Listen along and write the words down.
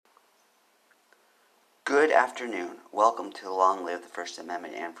Good afternoon. Welcome to Long Live the First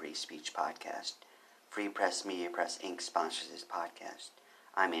Amendment and Free Speech podcast. Free Press Media Press Inc. sponsors this podcast.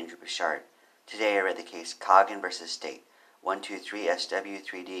 I'm Andrew Bouchard. Today I read the case Coggin v. State, 123 SW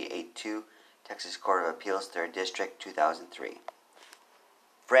 3D82, Texas Court of Appeals, 3rd District, 2003.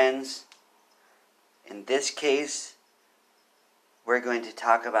 Friends, in this case, we're going to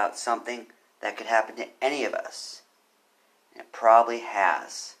talk about something that could happen to any of us. And it probably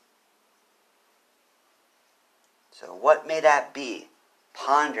has. So what may that be?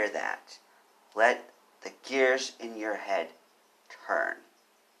 Ponder that. Let the gears in your head turn.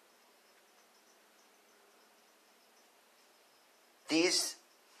 These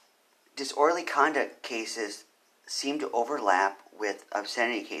disorderly conduct cases seem to overlap with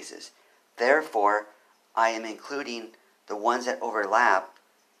obscenity cases. Therefore, I am including the ones that overlap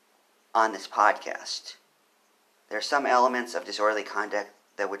on this podcast. There are some elements of disorderly conduct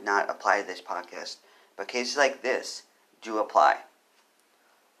that would not apply to this podcast, but cases like this do apply.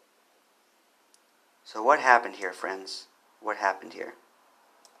 So what happened here, friends? What happened here?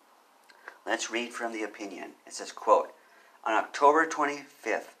 Let's read from the opinion. It says, quote, on October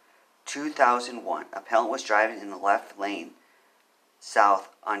 25th, 2001, appellant was driving in the left lane south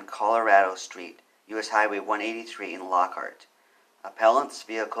on Colorado Street, U.S. Highway 183 in Lockhart. Appellant's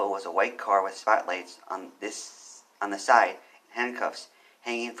vehicle was a white car with spotlights on the side and handcuffs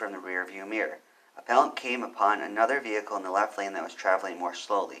hanging from the rear view mirror. Appellant came upon another vehicle in the left lane that was traveling more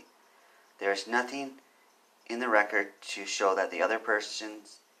slowly. There is nothing in the record to show that the other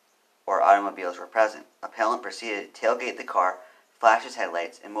persons or automobiles were present. Appellant proceeded to tailgate the car, flash his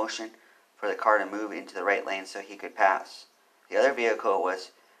headlights, and motion for the car to move into the right lane so he could pass. The other vehicle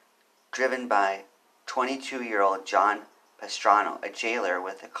was driven by 22-year-old John Pastrano, a jailer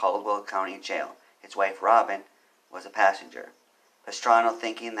with the Caldwell County Jail. His wife, Robin, was a passenger. Pastrano,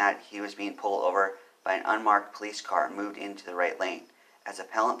 thinking that he was being pulled over by an unmarked police car, moved into the right lane. As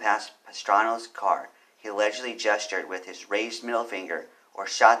appellant passed Pastrano's car, he allegedly gestured with his raised middle finger or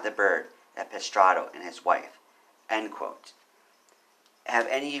shot the bird at Pastrano and his wife. End quote. Have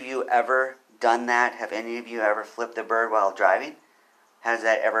any of you ever done that? Have any of you ever flipped the bird while driving? Has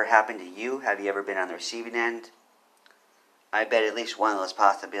that ever happened to you? Have you ever been on the receiving end? I bet at least one of those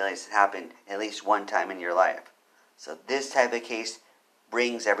possibilities has happened at least one time in your life. So this type of case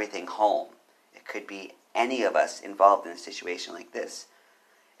brings everything home. It could be any of us involved in a situation like this.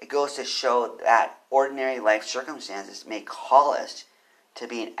 It goes to show that ordinary life circumstances may call us to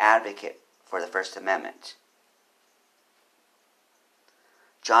be an advocate for the First Amendment.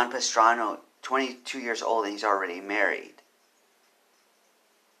 John Pastrano, 22 years old, and he's already married.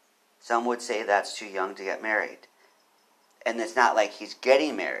 Some would say that's too young to get married. And it's not like he's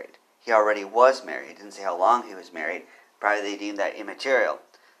getting married. He already was married. He didn't say how long he was married. Probably they deemed that immaterial.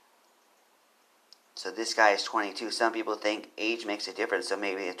 So this guy is 22. Some people think age makes a difference, so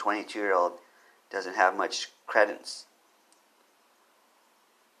maybe a 22-year-old doesn't have much credence.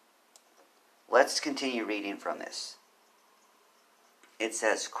 Let's continue reading from this. It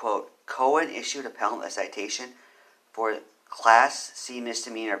says, quote, Cohen issued appellant a citation for Class C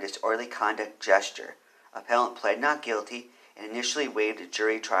misdemeanor of disorderly conduct gesture. Appellant pled not guilty and initially waived a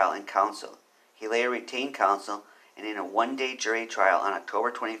jury trial and counsel. He later retained counsel and in a one-day jury trial on October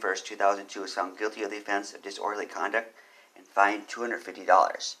 21st, 2002 was found guilty of the offense of disorderly conduct and fined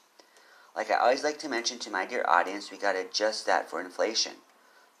 $250. Like I always like to mention to my dear audience, we got to adjust that for inflation.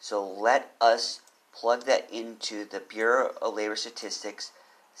 So let us plug that into the Bureau of Labor Statistics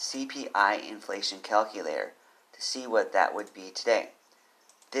CPI inflation calculator to see what that would be today.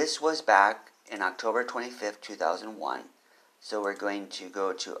 This was back in October 25th, 2001. So we're going to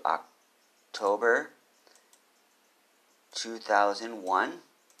go to October 2001, and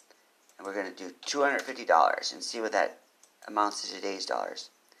we're going to do $250 and see what that amounts to today's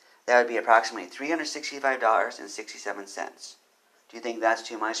dollars. That would be approximately $365.67. Do you think that's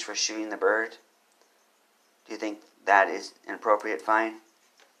too much for shooting the bird? Do you think that is an appropriate fine?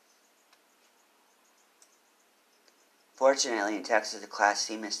 Fortunately, in Texas, the Class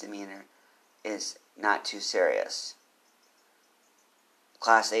C misdemeanor is not too serious.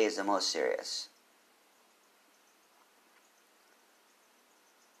 Class A is the most serious.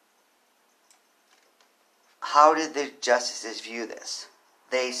 How did the justices view this?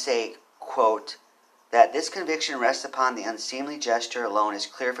 They say, quote, that this conviction rests upon the unseemly gesture alone is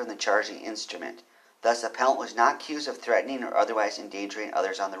clear from the charging instrument. Thus, appellant was not accused of threatening or otherwise endangering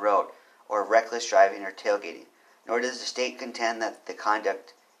others on the road, or of reckless driving or tailgating, nor does the state contend that the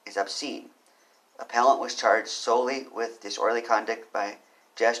conduct is obscene. Appellant was charged solely with disorderly conduct by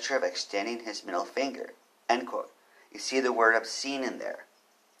gesture of extending his middle finger. End quote. You see the word obscene in there.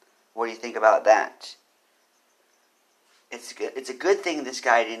 What do you think about that? it's a good thing this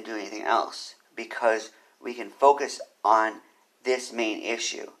guy didn't do anything else, because we can focus on this main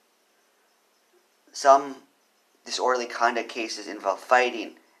issue. Some disorderly conduct cases involve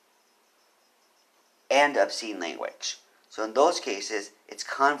fighting and obscene language. So in those cases, it's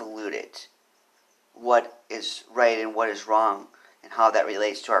convoluted what is right and what is wrong and how that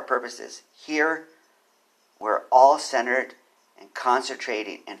relates to our purposes. Here, we're all centered and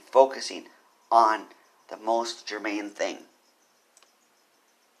concentrating and focusing on the most germane thing.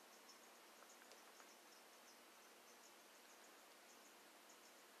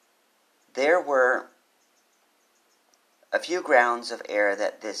 There were a few grounds of error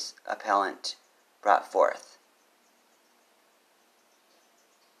that this appellant brought forth.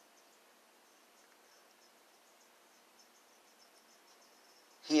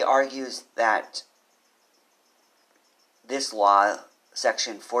 He argues that this law,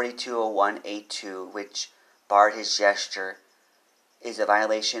 Section 4201A2, which barred his gesture, is a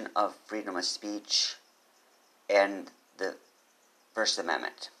violation of freedom of speech and the First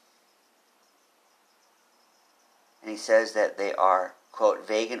Amendment. And he says that they are, quote,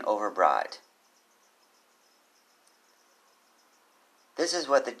 vague and overbroad. This is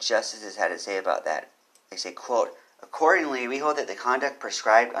what the justices had to say about that. They say, quote, accordingly, we hold that the conduct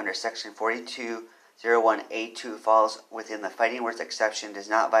prescribed under Section 4201A2 falls within the fighting words exception, does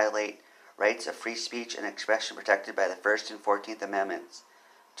not violate rights of free speech and expression protected by the First and 14th Amendments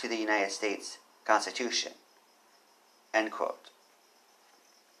to the United States Constitution. End quote.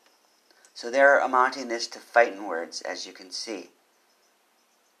 So they're amounting this to fighting words, as you can see.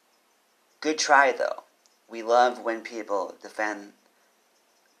 Good try, though. We love when people defend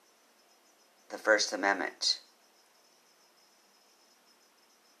the First Amendment.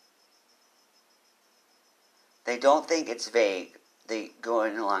 They don't think it's vague. They go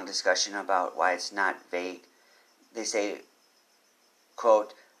in a long discussion about why it's not vague. They say,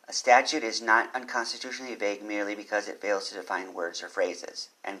 quote, a statute is not unconstitutionally vague merely because it fails to define words or phrases,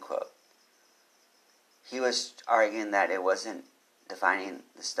 end quote. He was arguing that it wasn't defining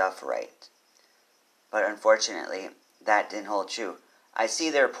the stuff right. But unfortunately, that didn't hold true. I see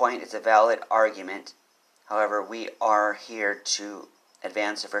their point. It's a valid argument. However, we are here to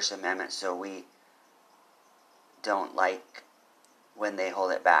advance the First Amendment, so we don't like when they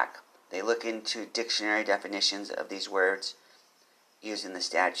hold it back. They look into dictionary definitions of these words used in the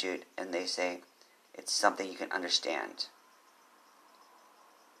statute, and they say it's something you can understand.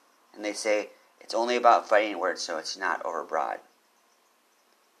 And they say it's only about fighting words, so it's not overbroad.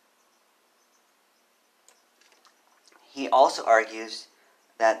 He also argues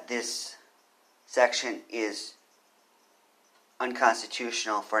that this section is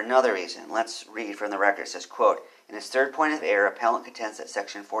unconstitutional for another reason. Let's read from the record. It says, quote, in his third point of error, appellant contends that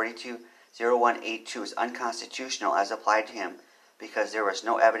Section 4201A2 is unconstitutional as applied to him because there was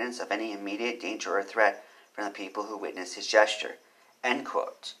no evidence of any immediate danger or threat from the people who witnessed his gesture. End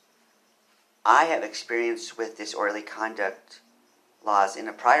quote. I have experience with disorderly conduct laws. In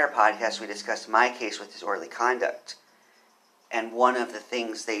a prior podcast, we discussed my case with disorderly conduct. And one of the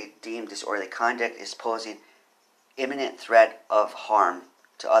things they deem disorderly conduct is posing imminent threat of harm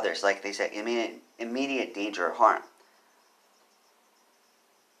to others. Like they said, immediate danger or harm.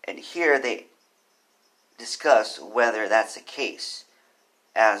 And here they discuss whether that's the case,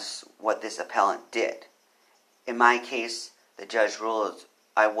 as what this appellant did. In my case, the judge ruled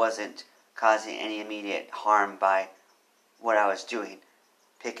I wasn't causing any immediate harm by what I was doing,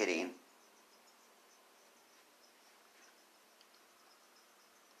 picketing.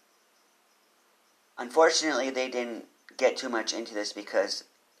 Unfortunately, they didn't get too much into this because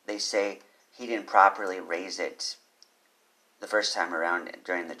they say he didn't properly raise it the first time around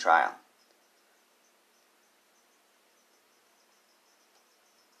during the trial.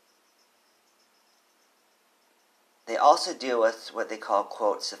 They also deal with what they call,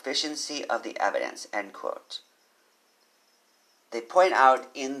 quote, sufficiency of the evidence, end quote. They point out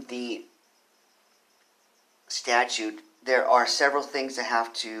in the statute there are several things that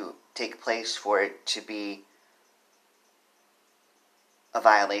have to take place for it to be a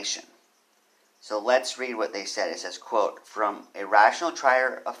violation. So let's read what they said. It says, quote, from a rational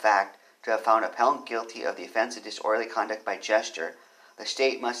trier of fact to have found appellant guilty of the offense of disorderly conduct by gesture, the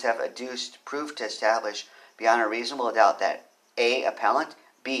state must have adduced proof to establish beyond a reasonable doubt that A, appellant,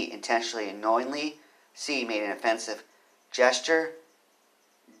 B, intentionally and knowingly, C, made an offensive gesture,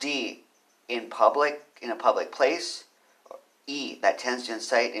 D, in a public place, or E, that tends to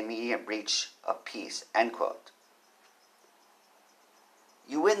incite immediate breach of peace, end quote.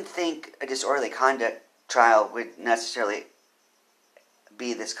 You wouldn't think a disorderly conduct trial would necessarily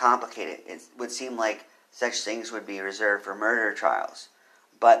be this complicated. It would seem like such things would be reserved for murder trials,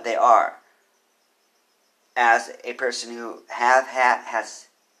 but they are. As a person who has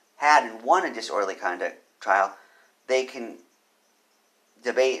had and won a disorderly conduct trial, they can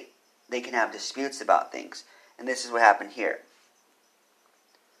debate, they can have disputes about things, and this is what happened here.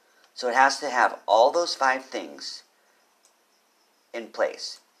 So it has to have all those 5 things in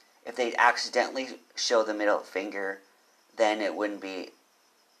place. If they accidentally show the middle finger, then it wouldn't be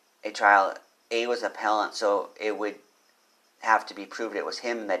a trial. A was appellant, so it would have to be proved it was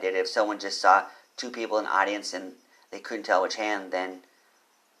him that did it. If someone just saw 2 people in the audience and they couldn't tell which hand, then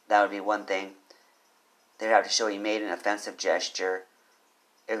that would be one thing. They'd have to show he made an offensive gesture.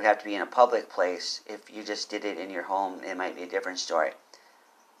 It would have to be in a public place. If you just did it in your home, it might be a different story.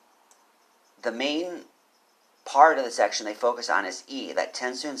 The main part of the section they focus on is E, that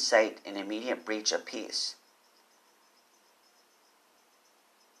tends to incite an immediate breach of peace.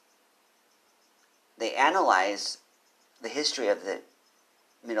 They analyze the history of the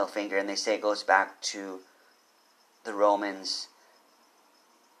middle finger, and they say it goes back to the Romans,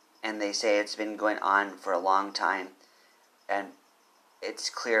 and they say it's been going on for a long time, and it's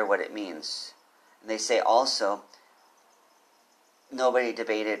clear what it means. And they say also nobody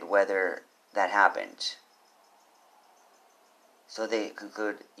debated whether that happened. So they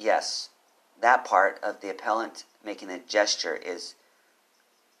conclude, yes, that part of the appellant making the gesture is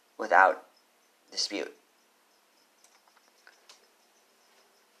without dispute.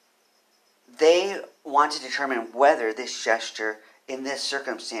 They want to determine whether this gesture in this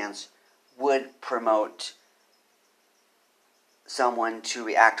circumstance would promote someone to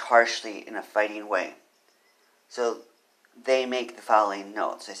react harshly in a fighting way. So they make the following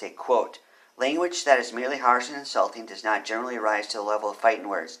notes. They say, quote, language that is merely harsh and insulting does not generally rise to the level of fighting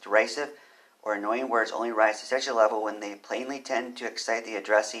words. Derisive or annoying words only rise to such a level when they plainly tend to excite the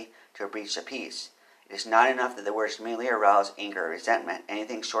addressee to a breach of peace. It is not enough that the words merely arouse anger or resentment.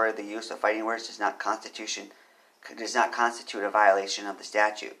 Anything short of the use of fighting words does not constitute a violation of the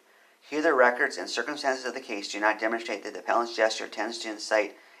statute. Here the records and circumstances of the case do not demonstrate that the appellant's gesture tends to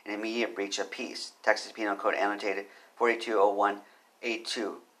incite an immediate breach of peace. Texas Penal Code annotated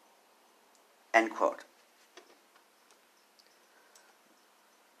 4201A2. End quote.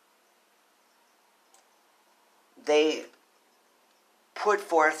 They put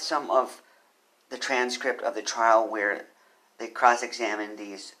forth some of the transcript of the trial where they cross-examined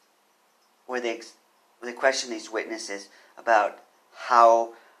these, where they questioned these witnesses about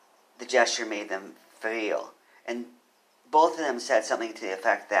how the gesture made them feel. And both of them said something to the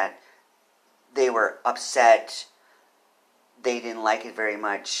effect that they were upset, they didn't like it very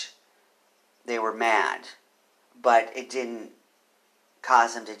much, they were mad, but it didn't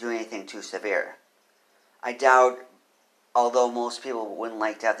cause them to do anything too severe. I doubt, although most people wouldn't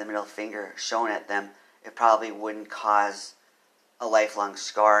like to have the middle finger shown at them, it probably wouldn't cause a lifelong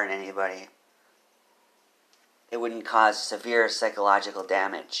scar in anybody. It wouldn't cause severe psychological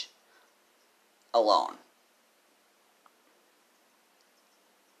damage alone.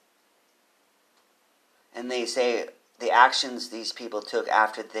 And they say the actions these people took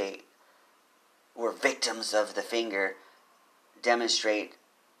after they were victims of the finger demonstrate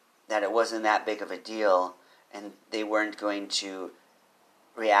that it wasn't that big of a deal and they weren't going to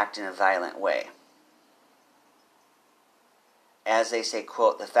react in a violent way. As they say,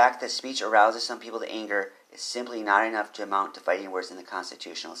 quote, the fact that speech arouses some people to anger is simply not enough to amount to fighting words in the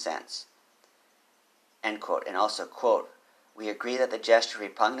constitutional sense. End quote. And also, quote, we agree that the gesture,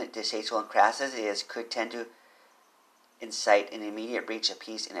 repugnant, distasteful, and crass as it is, could tend to incite an immediate breach of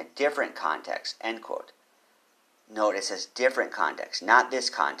peace in a different context. End quote. Note, it says different context, not this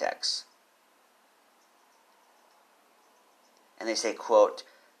context. And they say, quote,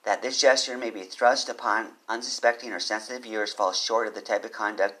 that this gesture may be thrust upon unsuspecting or sensitive viewers falls short of the type of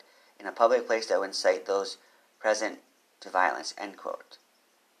conduct in a public place that would incite those present to violence. End quote.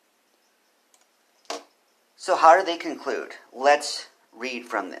 So how do they conclude? Let's read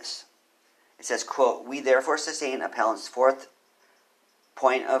from this. It says, quote, we therefore sustain appellant's fourth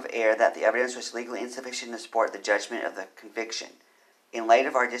point of error that the evidence was legally insufficient to support the judgment of the conviction. In light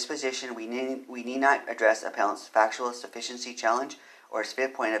of our disposition, we need not address appellant's factual sufficiency challenge or his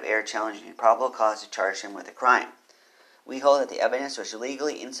fifth point of error challenging probable cause to charge him with a crime. We hold that the evidence was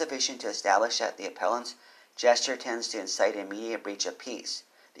legally insufficient to establish that the appellant's gesture tends to incite an immediate breach of peace.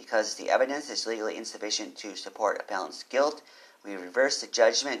 Because the evidence is legally insufficient to support appellant's guilt, we reverse the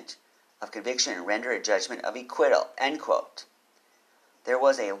judgment of conviction and render a judgment of acquittal. End quote. There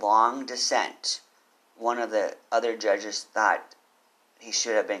was a long dissent. One of the other judges thought he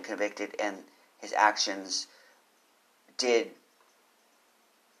should have been convicted, and his actions did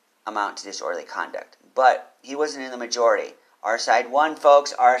amount to disorderly conduct. But he wasn't in the majority. Our side won,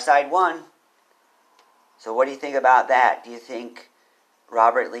 folks. Our side won. So what do you think about that? Do you think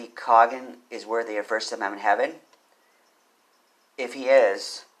Robert Lee Coggin is worthy of First Amendment heaven? If he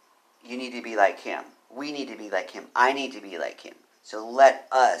is, you need to be like him. We need to be like him. I need to be like him. So let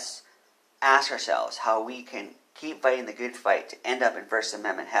us ask ourselves how we can keep fighting the good fight to end up in First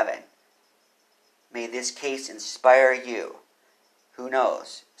Amendment heaven. May this case inspire you. Who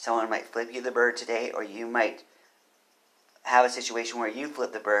knows? Someone might flip you the bird today, or you might have a situation where you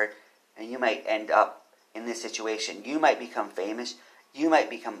flip the bird and you might end up in this situation. You might become famous. You might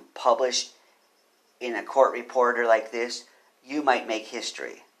become published in a court reporter like this. You might make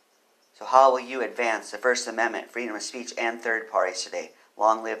history. So how will you advance the First Amendment, freedom of speech, and third parties today?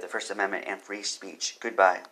 Long live the First Amendment and free speech. Goodbye.